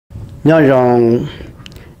nhớ rằng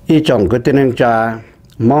ý chồng của tên anh cha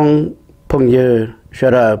mong phong như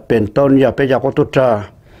sẽ là bên tôn giờ bây giờ có tốt cha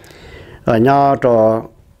ở nhớ cho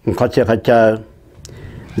khó chờ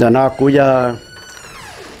giờ nó cũng giờ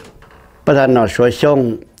bắt đầu nó soi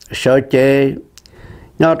xong soi chế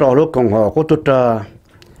nhớ cho lúc cộng hòa có tốt cha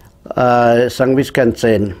sang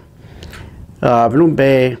Wisconsin Wlv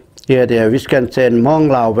here the Wisconsin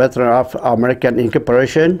mong là veteran of American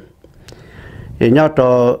Incorporation nhớ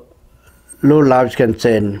cho lúc là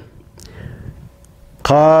Wisconsin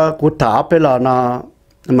khó cụ thả bây giờ nó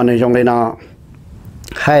mà này trong đây nó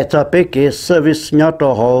hay cho bé cái service nhớ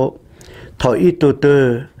cho họ thổi ít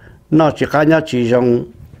từ nó chỉ cá nhớ chỉ trong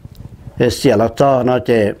xẻ là cho nó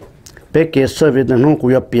chỉ bé cái service nó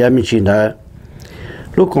cũng có bia mình chỉ là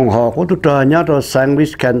lúc còn họ có tụt ra nhớ cho sang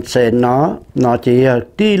Wisconsin nó chỉ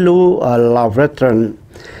đi lu là veteran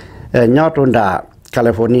nhớ trong đã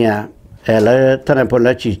California làท่านพล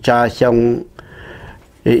chỉ cha xong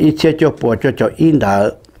ít chế cho bộ cho in đã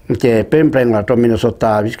chế bên bên là trong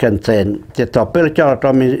Minnesota Wisconsin chếต่อไปcho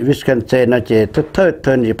trong Wisconsin là chế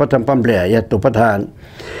thân gì bắtทำปั๊มเหลี่ยตัวประธาน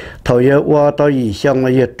ถอยว่าตัวอีช่างเล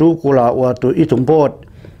ยตู้กุลาว่าตัวอีถุงโบด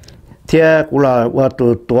เที่ยกุลาว่า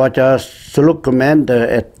ตัวจะสรุปคอมเมนต์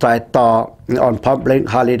ใจต่อ on public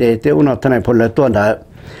holiday ที่อุณหภูมิพลตัวนั้น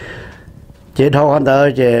เจ้าเขาคนเดียว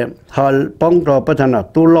เจ้าเขาป้องตัวประธาน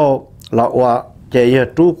ตู้โลเราว่าเจ้า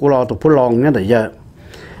ตู้กุลาตัวผู้ลองเนี่ยแต่เยอะ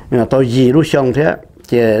ตัวยีรู้ช่องเท่เ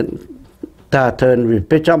จ้าตาเทินไ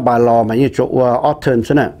ปจับบาลอมายี่จุว่าออเทินใ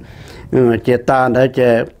ช่ไหมเจ้าตาเดี๋ยวเจ้า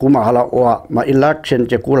กูมาเราว่ามา election เ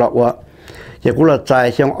จ้ากูเราว่าเจ้ากูเราใจ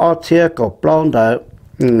ช่องออเทียกับปล้องเดี๋ยว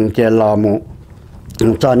เจ้าลอมู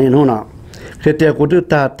ตอนนี้นู่นน่ะคือเจ้ากูดู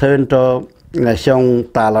ตาเทินตัวช่อง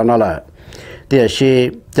ตาเรานั่นแหละเดี๋ยวชี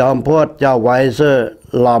จอมพวดเจ้าไวเซอร์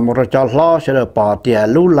ลอมูเราจะล้อเฉลยป่อเดี๋ยว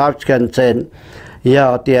รู้ลับกันเซนยา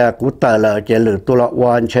วเดียกูแต่ละเจหรือตัวละ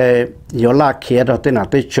วันเชยยลากเขียดที่หน้า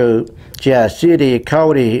ที่ชื่อเจซีดีเข้า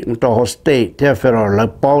ดีตัวโฮสต์เที่ยวเฟอร์เล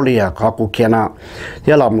ปอลีอ่ะเขากูเขียนอ่ะ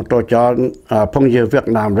ที่เราตัวจอนพงยืเวียด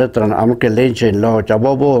นามหรือตอนอเมริกันเลนจินเราจะว่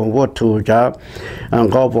าถูจะ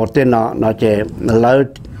ก็บอกที่น่ะเจแล้ว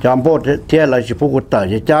จำพูดเที่ยวเราจะพูดกูแต่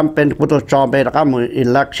จะจำเป็นกูตัวจอมไปแล้วก็มืออิ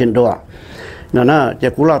เล็กชันด้วยนั่นน่ะจะ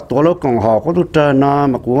กูละตัวลูกของเขาก็ตุจนะ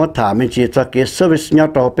มากูว่าถามมันจีจะเกิดเซอร์วิสเนี่ย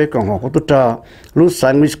ต่อไปของเขาก็ตุจรู้สั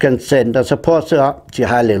งวิสกันเซนแต่เฉพาะเสื้อจี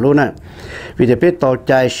หายเลยรู้นะวิธีไปต่อใ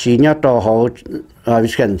จสีเนี่ยต่อเขาวิ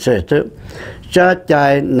สกันเซนจะใจ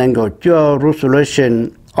นั่งก็จะ resolution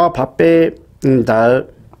อ้อพับไปแต่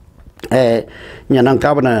เนี่ยนั่ง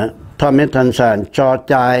กับนะทำให้ทันสันจอใ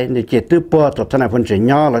จในเจตุปัวตัวทนายพลเสียง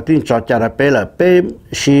ย่อแล้วที่จอใจเราไปเลยไป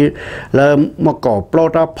ชีแล้วมาก่อปลอ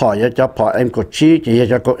ดพอจะพอเอ็มกดชี้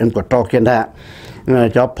จะกดเอ็มกดโตเกินได้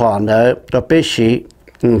จะพอเนี่ยจะไปชี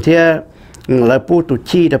เที่ยแล้วผู้ตุ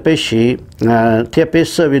ชี้จะไปชีเที่ยไป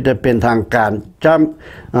เซอร์วิสเป็นทางการจ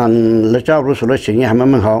ำแล้วเจ้ารู้สึกว่าสิ่งนี้ทำให้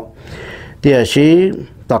มันเขาเดี๋ยวชี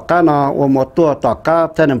ต่อการน่ะว่าหมดตัวต่อการ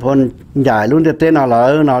ท่านพลใหญ่รุ่นเต้นอะไร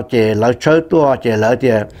น่ะเจแล้วเชื่อตัวเจแล้วเ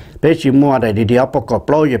ดี๋ยวไปชิมัวได้เดียวประกอบโป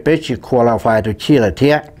รยไปชิควอลไฟตัวชี้เลยเที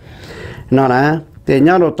ยนั่นนะแต่เ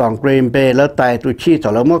นี่ยเราต้องเกรงไปแล้วตายตัวชี้ต่อ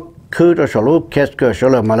แล้วเมื่อคือเราสรุปเคสเกิดส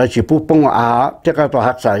รุปมาแล้วชิปุ๊บปงอาจะก็ตัว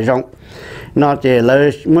หักสายจงน่าจะเลย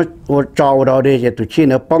เมื่อจอเราได้จะตัวชี้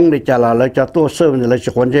เนี่ยปงได้จะละแล้วจะตัวเสื่อมเลยจ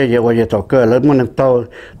ะคนจะว่าจะตัวเกิดแล้วมันมัน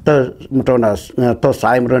ตัวน่ะตัวสา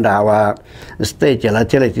ยมันด่าว่าสเตจแล้วเ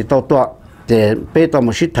ท่าไรที่ตัวจะไปตัว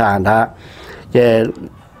มุชิตฐานนะจะ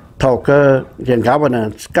เท่าก็อย่างเขาว่าเนี่ย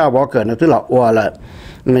ก้าวบอกเกิดเนี่ยที่เราอ้วนเลย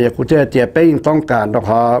มันจะกูจะไปยิ่งต้องการเราข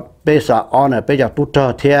อไปสะอ้อนเนี่ยไปจากตุ้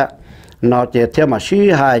เทียนอเจเที่ยวมาชี้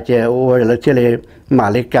หายเจโอ้ยแล้วเที่ยวมา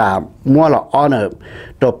เลกามัวละอ้อนเนี่ย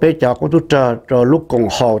ตัวไปจากกูตุ้ตัวลูกกง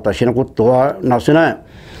หอแต่ชินกูตัวนอสินะ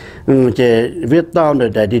เจเวียดนามเนี่ย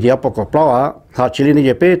เดี๋ยวประกอบเปล่าหาชิลินี่จ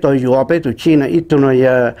ะไปตัวอยู่ไปตัวชีนะอีตัวเ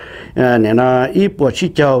นี่ยนะอีปวดชี้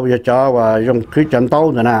เจ้าจะจ้าว่า用คือจันโต้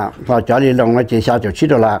นะพอจ้าลีลงมาเจชาจะชี้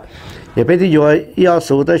ตัวละ也别的要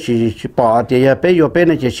收的是保的，也别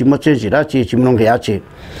那些什么真是的，什么东西去，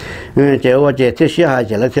这我这些孩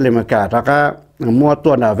子来这里面干，大家摸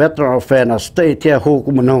多那 veteran affairs state 贴户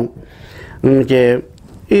我们弄，这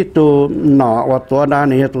一都那我多那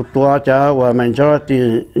呢多家我们这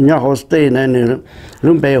的然后 state 呢你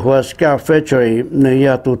准备和 scar factory 呢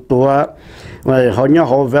也多，我好然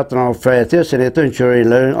后 veteran affairs 这是呢等于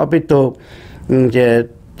了，啊别都这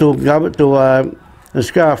都搞都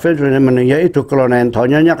scar factory มันยังอีตุกลอนถอ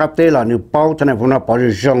นยักษ์กับเตล่ะนี่เป้าท่านผู้นั้นปอจิ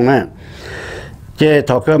ชงนะเจ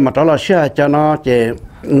ถอดมาตลอดเชื่อจะเนาะเจ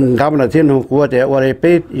gặp là thiên hùng của để ở đây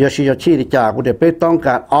bé giờ chỉ cho chi đi trả của để béต้องก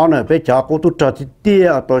าร honor bé trả của tụt cho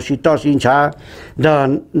tiaตัวสิต่อสินช้าเดิน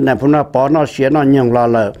ในพนักปอนอเสียนอนยังรอ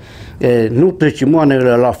เลยนู่นตัวชิมวันนี้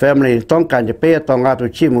เรา family ต้องการจะbéต้องการตัว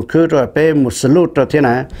ชิมคือตัวbéมุสลุตัวที่ไหน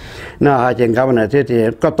น่าหาเจงกับเนี่ยที่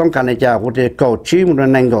ก็ต้องการในจ่าของที่เก่าชิม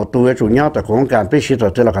ในเก่าตัวจุดยอดแต่ของการไปชิดตัว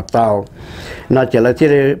ที่เราขัดเตาน่าจะเลยที่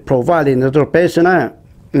provide ในตัวbéสินะ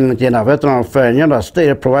เจน่าเวทนาเฟย์เนี่ยเรา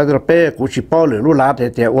state provider เป้กูชิปอลหรือลูกหลาน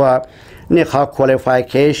แต่ว่าเนี่ยเขา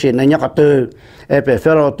qualification ในยกตัวเป็นเฟ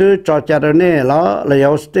ลตัวจอจารเนี่ยแล้วเรา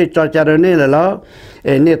state จอจารเนี่ยแล้ว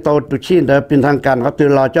เนี่ยตัวตุชินเดินเป็นทางการเขาตัว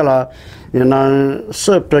เราจะเราเนี่ยนั่นเ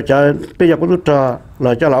สิร์ฟตัวจะเป็นอย่างกุตัวเร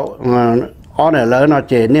าจะเราอ๋อเนี่ยแล้วเราเ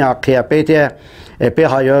จเนี่ยเคลียร์ไปเท่ไป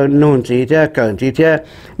หายนู่นจีเท่เกินจีเท่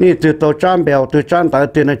นี่ตัวจานเบลตัวจานแต่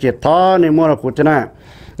ตัวนั่นเจท้อนี่มั่วเรากูจะน่ะ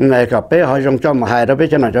ไงกับไปหายงจอมหายเราไป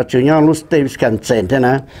จะน่าจะชื่อย่างลูสเตวิสกันเซนเท่าน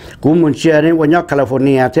ะกูมุ่งเชื่อนี่วันนี้แคลิฟอร์เ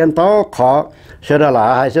นียเท่านั้นขอเชื่อละ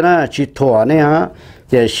หายใช่ไหมชิทัวเนี่ยฮะ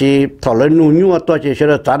จะชีถอดเลยนู่นยั่วตัวจะเชื่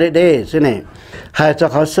อจ่าได้ใช่ไหมหายจาก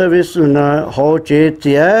เขาเซอร์วิสนะเขาเ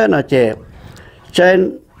จี๊ยนะเจเช่น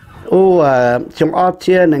ช่วงอาเ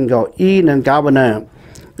ทียนก็นั่งกับเนี่ย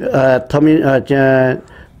ทำจะ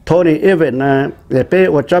โทนี่เอเวนนะไป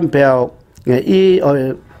ว่าจำเป็น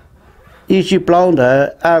อีชิปลาวเนี่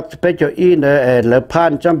ยไปเจอเนี่ยเลพั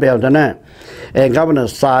นจำเป็นนะกับเนี่ย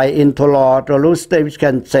สายอินทลอตัวลูสเตวิสกั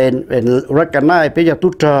นเซนเป็นรักกันได้ไปจากทุ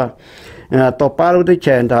กต่อไปรู้ที่เ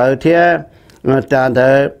ช่นเถอะที่แต่เถอ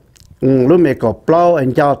ะรู้ไหมก็เปล่า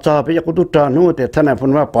เจ้าจ่อไปจากทุกนู่นแต่ท่านพู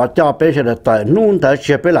ดว่าปอจ่อไปเฉยแต่นู่นเถอะเ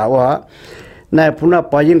ชื่อไปแล้วว่าในพูดว่า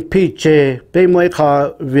ปอยิงพีเจไปมวยเขา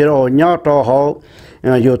วิโรญาตัวเขา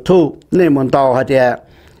ยูทูบนี่มันต่อฮะเดีย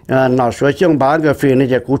น่าสวยจังบ้านก็ฟีนี่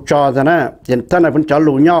จะกูจอดนะเห็นท่านพูดจะ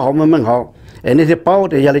ลุยย่อเขามันเขานี่ที่เป้า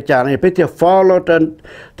ที่ยาลิจานี่ไปที่ follow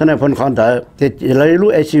ท่านพูดคอนเถอะที่เลยรู้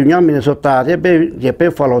ไอ้สิ่งนี้มินโซตาที่ไปจะไป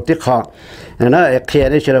follow ที่เขานะไอ้เขียน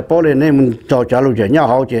ในเชิงเป้าเลยนี่มันจะลุยจะย่อ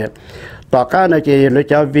เขาจะต่อการเนี่ยจะเลย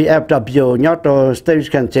จะ VFW ย่อตัว stage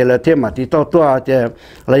cancel ที่มาที่ตัวจะ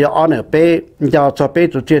เลยจะอ่อนไปจะจะไป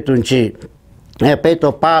ตัวเจ้าตุนชีไปตั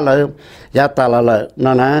วป้าเลยยาตาเลย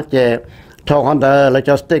นั่นนะจะทองเดอร์เราจ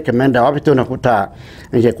ะสเต็กแมนเดอร์ไปตัวนักกุตา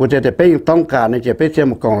เนี่ยกูจะไปต้องการเนี่ยจะไปเที่ยว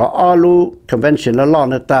มากองแล้วอ้อรู้คอนเวนชั่นแล้วรอ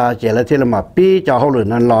เนตาจะแล้วที่เรามาปีจะเขาหรือ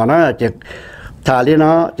นั่นรอนะจะถ่ายเน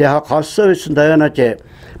าะจะเขาขอเซอร์วิสเดอร์นะจะ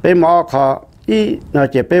ไปหมอขอนะ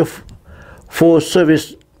จะไปฟูลเซอร์วิส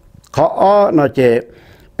ขออ้อนะจะ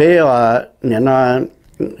ไปเนี่ยนะ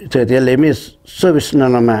เธอที่เลมิสเซอร์วิสนั่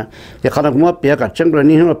นมาจะเขาต้องมาเปียกับจังหวะ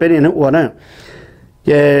นี้เราเป็นอย่างนั้นอ้วนนะ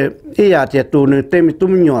จะอยากจะตัวนึงเต็มตุ้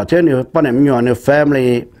มหยอดเช่นป้อนหยอดใน family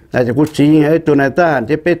อาจจะกูชี้ให้ตัวในต้าน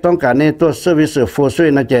ที่ไปต้องการในตัว service force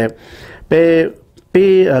นะจะไป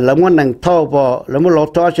แล้วมันนั่งเท่าพอแล้วมันลด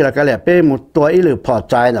ท่อสิละกันแหละไปหมดตัวอีหรือพอ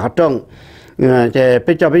ใจนะเขาต้องจะไป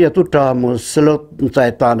เจ้าไปจะตุ้ดหมดสลุดใจ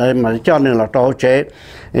ตอนนั้นมันเจ้าหนึ่งเราโตเจ๊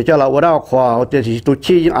เจ้าเราว่าเราขวาจะที่ตัว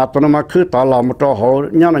ชี้อัตโนมัติคือตอนเรามาโตเขา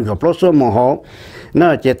ย้อนหนึ่งกับโปรโซมของเขาน่า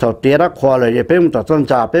จะถอดเตี้ยรักควาเลยจะเป็นตัวต้น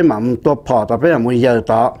จ่าเป็นหม่ำตัวพอตัวเป็นมือเยอะ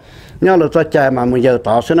ต่อเนี่ยเราจะใจมามือเยอะ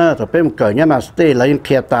ต่อใช่ไหมตัวเป็นเกิดเนี่ยน่าสติแล้วยังเค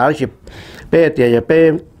ลียร์ตาสิเป็นเตี้ยจะเป็น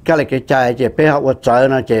ก็เลยกระจายจะเป็นหัวใจ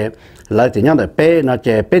น่าจะแล้วถึงเนี่ยเป็นน่าจ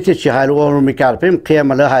ะเป็นที่เชียร์ไฮโลมิกาเป็นเคลียร์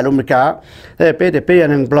มาเลยไฮโลมิกาเป็นแต่เป็นอ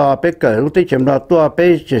ย่างบล็อเป็นเกิดรู้ที่เชื่อมเราตัวเป็น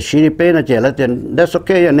จะชีเป็นน่าจะแล้วจะได้สักแ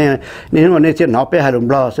ค่อย่างนี้นี่วันนี้ที่หนอเป็นไฮโล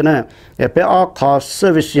บล็อใช่ไหมเป็นออกคอร์สเซอ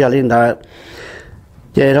ร์วิสอย่างนี้ได้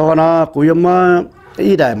เจ้าเขานะกูยังมา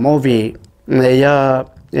อีได้มูวี่เ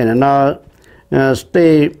นี่ยนะ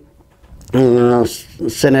state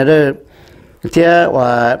senator ที่ว่า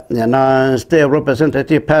เนี่ยนะ state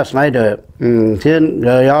representative pass ไหนเด้อที่เร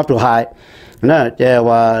าอยากตัวหายนะจะ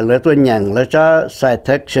ว่าเหลือตัวอย่างแล้วจะ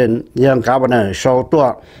citation ยังกับเนี่ยโชว์ตัว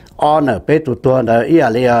honor ไปตัวเนี่ยอีอะ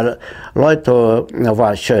ไรร้อยตัวว่า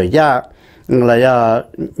เฉยยากแล้ว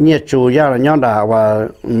เนี่ยจูยากเนี่ยด่าว่า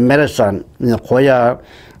medicine เนี่ยขอยา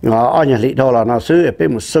อันนี้ลิดอลนะซื้อเป็น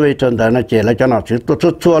มุสลิมเดินนะเจแล้วจะน่าชื่อ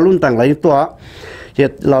ตัวรุ่นต่างหลายตัวเจ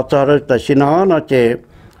เราจะแต่ชินอนะเจ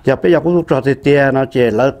จะไปอยากรู้ตัวเตี้ยนะเจ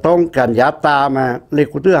แล้วต้องการยาตามาเล็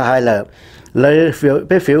กตัวหายเลย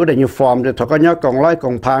ฟิวได้ยูฟอร์มเดี๋ยวถ้าก็ย้อนกองไล่ก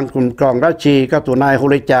องพานคุณกองราชีก็ตัวนายฮุ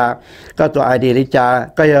ริจาก็ตัวไอเดียริจา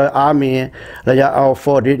ก็ยังอาร์มีแล้วจะเอา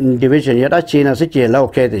4 division ยาราชีนะสิเจแล้วโอ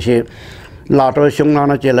เคแต่ชีเราตัวชง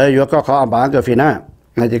นะเจเลยอยู่ก็เขาอาบานกับฟิน่า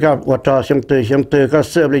那这个我找相对个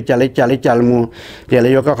设备家里么，这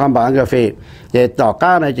里有个看板个费，也大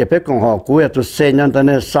家呢就别讲好，古也都3年的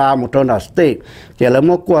那3木头那 stay， chỉ là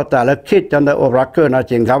một qua ta là khít cho nó overworker nó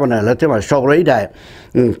chuyện khám này là thế mà số đấy đấy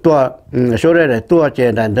tua số đấy là tua chỉ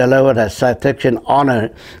là deliver the citation honor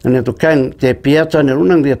nên tụi khang chỉ biết cho nên lúc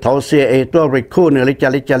năng thì thấu xe tua recruit này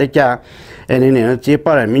lấy cha nên này chỉ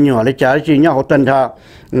bảo là mình nhỏ lấy cha chỉ nhau tân thà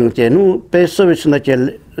chỉ nu pe service này chỉ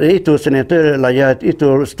ít tu senator là giờ ít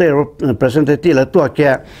tu state representative là tua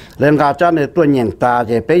kia lên gà cha này tua nhện ta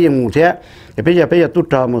chỉ pe dùng thế bây giờ tụt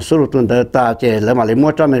ra một số tuần tới ta chỉ là mà lấy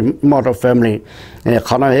mua cho này model family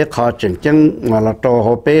khả năng hết khó chỉnh chân mà là trò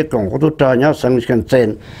họ pe còn có tụt ra nhá sang cái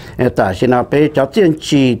trên ta xin nào pe cho tiền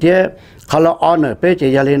chỉ thế khả năng honor pe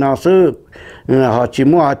chỉ là nào sư họ chỉ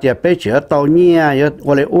mua tiền pe chỉ tàu nhia giờ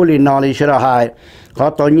gọi là uli nào đi ra hai họ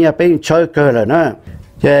tàu nhia pe chơi cơ rồi nữa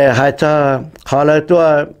giờ hai cha khả năng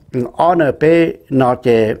tôi honor pe nó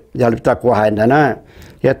chỉ giờ lúc ta qua hai nữa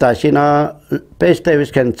giờ ta xin nó pe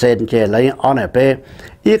Davis can send chỉ lấy honor pe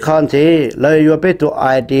อีกคนที่เลยอยู่ไปตัวไอ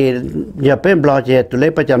ดีอย่าเป็นบล็อกเจตัวเล็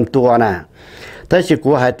กประจำตัวนะแต่สิ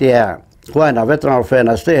กูหายเตียกูให้นาเวทนาเฟน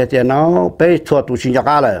เสียเตียน้องไปทัวร์ตุชินจัก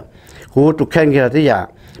รเลยกูตุแข่งกันที่อยาก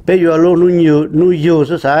ไปอยู่ลูนู่อยู่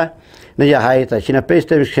ซะซะนี่อย่าให้แต่ชินาไปสเ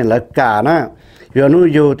ตชันละกานะอยู่นู่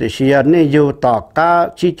อยู่แต่เสียนี่อยู่ต่อก้า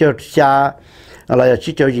ชิเจอชาอะไร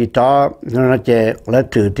ชิเจอจีต่อนั่นเจแล้ว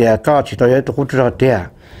ถือเตียก็ชิต่อยังตุกุตรเตีย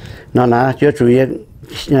นั่นนะเจ้าจุย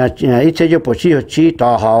ít chế cho bộ chi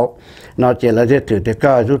tỏ hậu nó chỉ là thế thử thì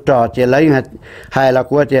có rút trò chỉ lấy hay là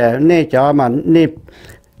của trẻ nê cho mà nê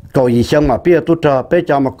cầu gì xong mà bây giờ tu trò bây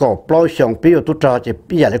giờ mà cầu bao xong bây giờ tu trò chỉ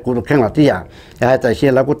bây giờ là cụ được khen là tí à hay tại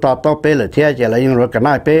sao là cụ tao bây giờ thế chỉ là những rồi cái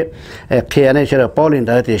này bây kia này sẽ được bao lên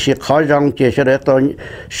đấy thì sẽ khó rong chỉ sẽ được tôi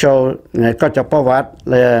show có cho bao vát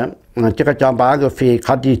là chỉ có cho bà cái phi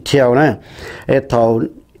khó đi theo này thầu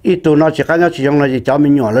ít tu nó chỉ cái nhau chỉ dùng là chỉ cho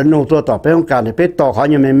mình nhỏ lên nô tua tao bé không cần thì bé tao khó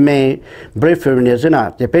như mình brief này thế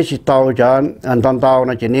nào thì bé chỉ tao cho anh tao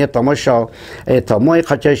nó chỉ nghe tao mới show tao mới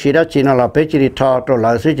khai chơi gì đó chỉ là bé chỉ đi thao rồi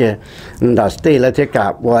là gì chứ đã stay lại thế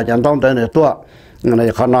cả và anh tao tới nữa tua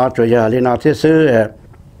này khó nói rồi giờ đi nào thế xứ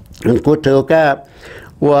cụ thưa cái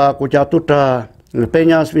và cụ cho tụt bây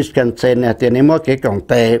giờ Wisconsin này thì nếu mà cái công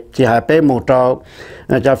ty chỉ hay bây một trâu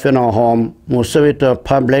cho funeral home một service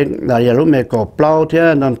public là giờ lúc mình có plow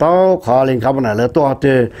thế nên tao khó lên không này là tôi thì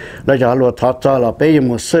là giờ luật thoát cho là bây giờ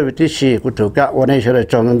một service gì của chủ cácวันนี้sẽ được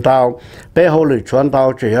cho nên tao bây giờ lịch chuẩn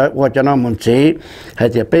tao chỉ làว่าจะนำมันchỉ hay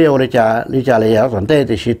thì bây giờ lý trả lại vấn đề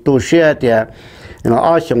thì chỉ tu sửa thì nó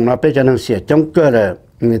ở trong nó bây giờ nó sẽ trong cơ rồi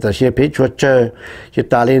người ta sẽ biết chuột chơi chỉ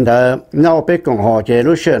ta lên đó nhau biết cùng họ chỉ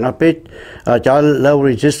lúc xưa nó biết cho lâu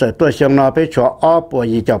register tôi xem nó biết chuột off và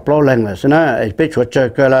gì cho pro lên là xin á biết chuột chơi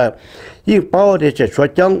cơ là nhưng bao thì chỉ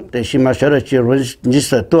chuột trống thì xin mà sẽ được chỉ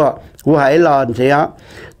register tôi của hải làm gì á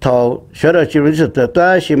thầu sẽ được chỉ register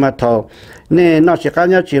tôi xin mà thầu nên nó sẽ có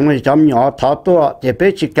nhau chuyện mà chấm nhỏ tháo tôi chỉ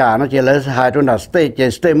biết chỉ cả nó chỉ là hai trong là state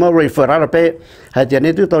chỉ state mới refer ra biết hai chuyện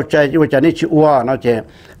này tôi chơi nhưng mà chuyện này chỉ qua nó chỉ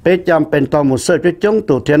bây giờเป็นตัวมุสลิมจง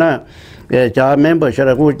ตัวเท่านั้นจะ member เชื่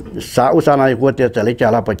อกูสาวสาวในกูจะจะเลยจะ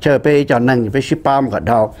เราไปเชื่อไปจะนั่งไปชิปามกับเ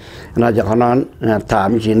ราเราจะขนาดถาม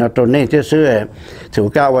จริงนะตัวนี้ที่ซื้อถือ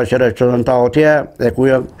ก้าวว่าเชื่อจนตัวเท่าแต่กู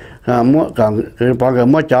ยังมั่วกันคือพอเกิด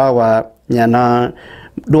มั่วจ่อว่าเนี่ยนะ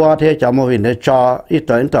ดัวเท่จะมาวินเดจ่ออี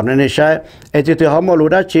ตัวนั้นนี่ใช่ไอ้ที่เขามารู้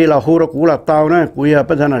ได้ชีเราหูเรากูเราเตานะกูยังเ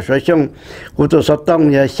ป็นขนาดสวยช่างกูตัวสต้อง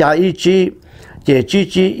เนี่ยชาอีจีเจ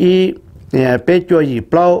จีอีเนี่ยไปช่วยหยิบ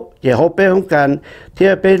เปล่าเดี๋ยวเขาไปของกันที่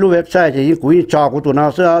ไปรู้เว็บไซต์จะยิ่งกุยจอกูตัวน่า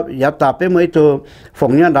เสืออย่าตัดไปไม่ตัวฝ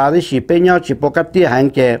งยันดาที่สีไปเนี่ยสีปกติหัน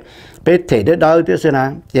แกไปเทได้ดาวที่สินะ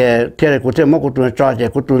เดี๋ยวเที่ยวกูเที่ยวมั่กูตัวจอเดี๋ยว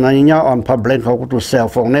กูตัวนั้นเนี่ยออนพับเล่นเขากูตัวเซล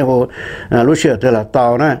ฝงเนี่ยเขารู้เชื่อตัวละเตา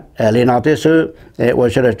นะเรียนเอาที่ซื้อว่า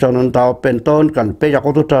เชื่อจนนั้นเตาเป็นต้นกันไปจากกู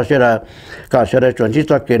ตัวเชื่อก็เชื่อจนที่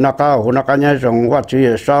ตะเกียนักก้าวหัวนักการเนี่ยจงว่าชื่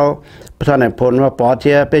อเศร้าท่านในพลว่าปอเ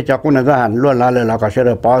ทียไปจากคนนั้นก็หันล้วนลาเลยเราก็เชื่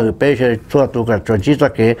อปอคือไปเชื่อทั่วตัวกับจนที่ตะ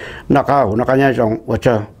เกียนักข่าวนักการยังจงว่าเ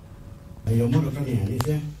ชื่อ有么多个年龄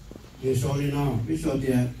些，有说的呢，比如说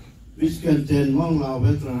的 Wisconsin Wlv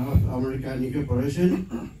American Corporation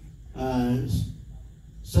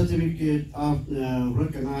certificate of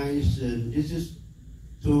recognized this is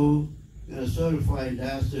to certify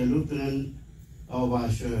as the Lieutenant of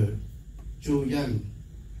Washer Chu Yang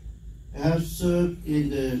has served in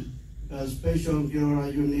the Special Bureau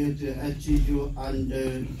Unit HGU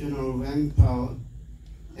under General Wang Pao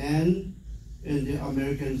and in the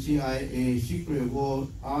American CIA Secret War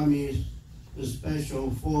Army's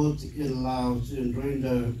Special Force in Laos during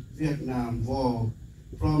the Vietnam War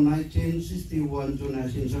from 1961 to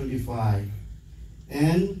 1975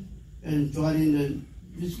 and joining the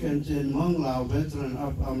Wisconsin Wlv Veteran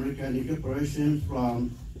of American Corporation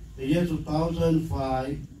from the year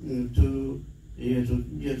 2005 to year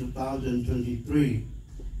 2023.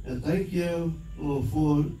 And thank you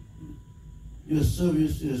for your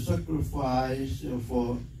service, your sacrifice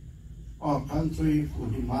for our country, for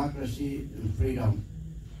democracy and freedom.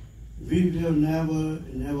 We will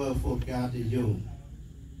never forget you.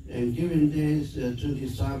 And given this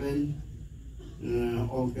 27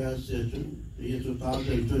 August year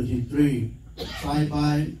 2023, signed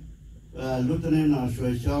by Lieutenant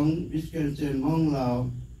Shui Xiong, Wisconsin Hmong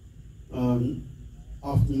Lao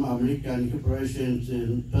of American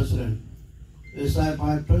Corporation President, signed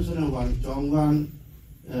by President Wang Zhongwan,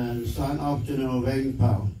 son of General Wang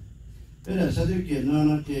Pao. Đây là certificate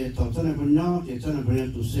nó thì tổng sản phẩm nhỏ thì sản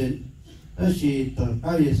phẩm tu sinh, đó là tổng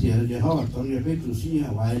cái gì thì họ tổng nghiệp với tu sinh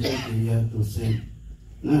ở ngoài thì tu sinh,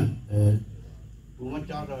 nè, cũng có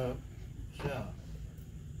cho được sao?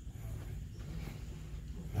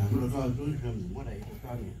 Nó có tôi làm cái này có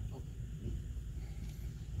cái này.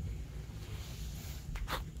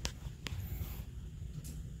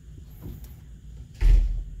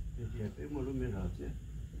 Thì cái một lúc mình làm chứ,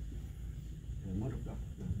 một lúc đó.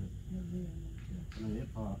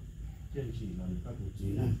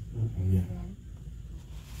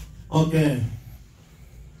 Ok,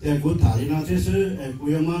 thì cụ thể nó thế sự, cụ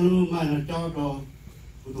yêu mà nó cho đồ,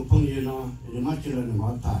 cụ tụ phong gì nó, thì mà chưa là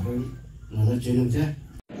nó thả rồi, là nó chỉ làm thế.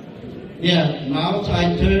 Yeah, now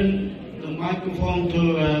I turn the microphone to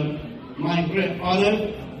my great honor,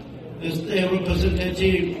 the state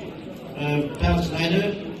representative, Pat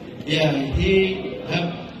Snyder. Yeah, he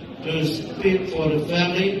have to speak for the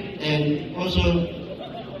family and also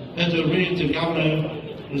have to read the governor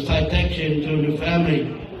the citation to the family.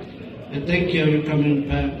 And thank you for coming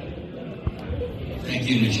back. Thank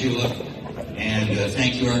you, Nashua, and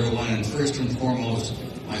thank you, everyone. And first and foremost,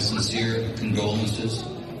 my sincere condolences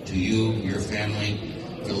to you, your family,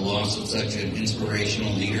 for the loss of such an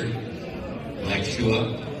inspirational leader like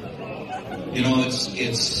Shua. You know,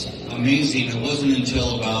 it's amazing. It wasn't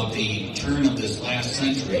until about the turn of this last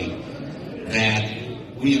century that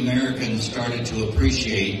we Americans started to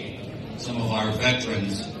appreciate some of our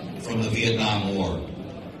veterans from the Vietnam War.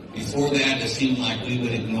 Before that, it seemed like we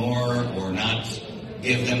would ignore or not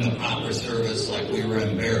give them the proper service, like we were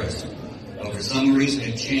embarrassed. But for some reason,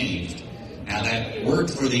 it changed. Now, that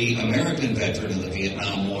worked for the American veteran of the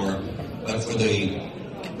Vietnam War, but for the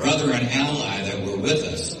brother and ally that were with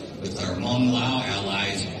us, with our Hmong Lao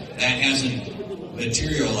allies, that hasn't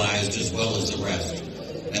materialized as well as the rest.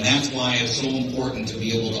 And that's why it's so important to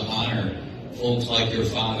be able to honor folks like your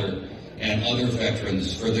father and other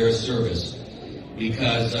veterans for their service.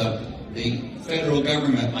 Because the federal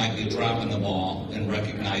government might be dropping the ball in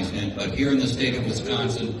recognizing it, but here in the state of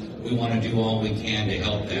Wisconsin, we want to do all we can to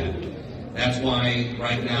help that. That's why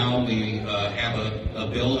right now we have a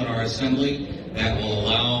bill in our assembly that will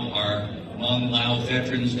allow our Hmong Lao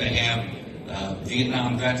veterans to have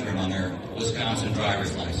Vietnam veteran on their Wisconsin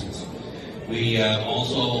driver's license. We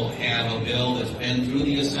also have a bill that's been through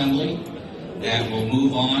the assembly that will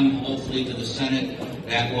move on, hopefully, to the Senate,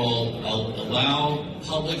 that will allow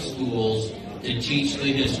public schools to teach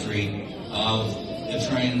the history of the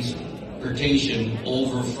transportation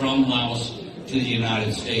over from Laos to the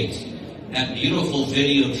United States. That beautiful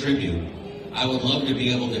video tribute, I would love to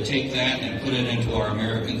be able to take that and put it into our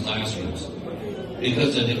American classrooms,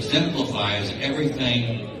 because it exemplifies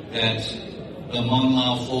everything that the Hmong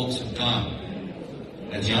Lao folks have done.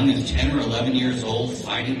 As young as 10 or 11 years old,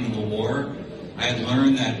 fighting in the war, I had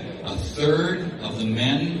learned that a third of the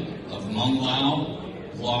men of Hmong Lao,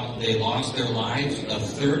 they lost their lives. A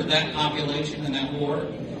third of that population in that war,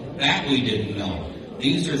 that we didn't know.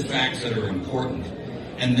 These are facts that are important.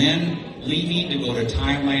 And then leaving to go to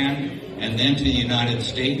Thailand and then to the United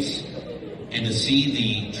States, and to see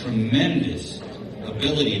the tremendous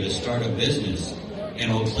ability to start a business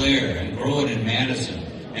in Eau Claire and grow it in Madison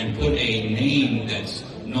and put a name that's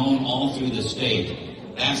known all through the state,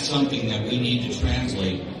 that's something that we need to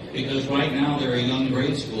translate. Because right now there are young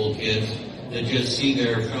grade school kids that just see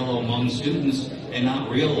their fellow Hmong students and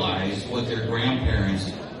not realize what their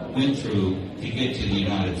grandparents went through to get to the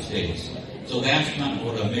United States. So that's not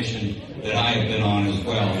what a mission that I have been on as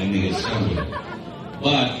well in the Assembly.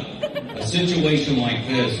 But a situation like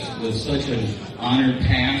this, with such an honored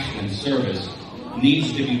past and service,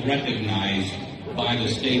 needs to be recognized by the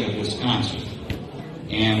state of Wisconsin.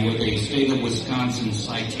 And with a state of Wisconsin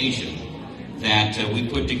citation that we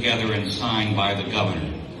put together and signed by the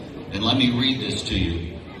governor. And let me read this to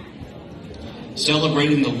you.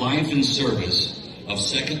 Celebrating the life and service of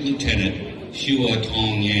Second Lieutenant Shua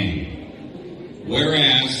Tong Yang.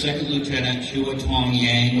 Whereas Second Lieutenant Shua Tong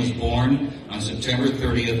Yang was born on September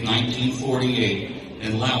 30th, 1948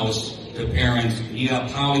 in Laos to parents Nia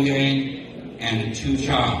Pao Yang and Chu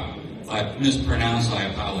Cha. If I mispronounce, I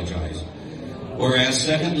apologize. Whereas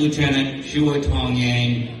Second Lieutenant Shua Tong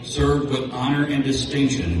Yang served with honor and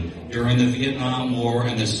distinction during the Vietnam War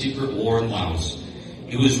and the Secret War in Laos.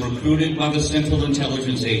 He was recruited by the Central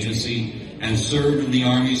Intelligence Agency and served in the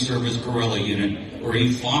Army Service Guerrilla Unit, where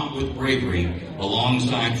he fought with bravery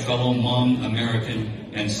alongside fellow Hmong, American,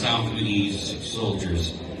 and South Vietnamese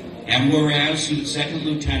soldiers. And whereas Second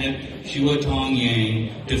Lieutenant Shua Tong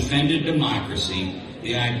Yang defended democracy,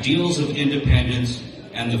 the ideals of independence,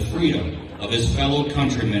 and the freedom of his fellow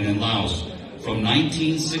countrymen in Laos from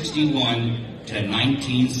 1961 to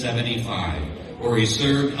 1975, where he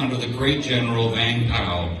served under the great General Vang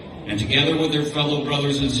Pao, and together with their fellow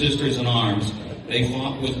brothers and sisters in arms, they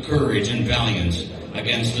fought with courage and valiance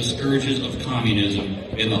against the scourges of communism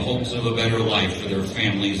in the hopes of a better life for their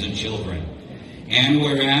families and children. And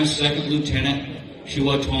whereas Second Lieutenant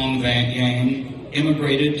Shua Tong Yang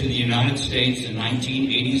immigrated to the United States in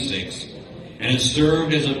 1986 and has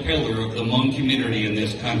served as a pillar of the Hmong community in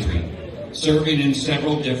this country, serving in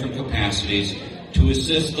several different capacities to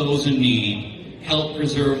assist those in need, help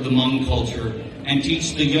preserve the Hmong culture, and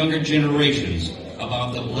teach the younger generations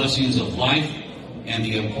about the blessings of life and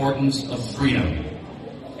the importance of freedom.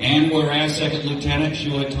 And whereas Second Lieutenant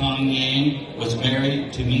Shua Tong Yang was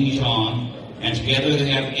married to Ming Zhang, and together they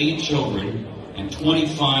have 8 children and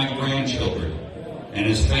 25 grandchildren, and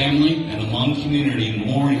his family and the Hmong community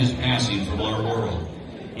mourn his passing from our world.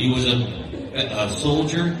 He was a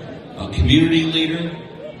soldier, a community leader,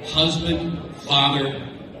 husband, father,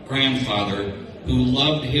 grandfather, who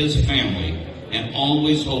loved his family and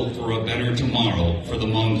always hoped for a better tomorrow for the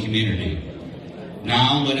Hmong community.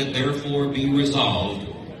 Now let it therefore be resolved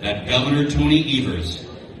that Governor Tony Evers,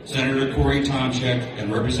 Senator Corey Tomczyk,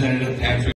 and Representative Patrick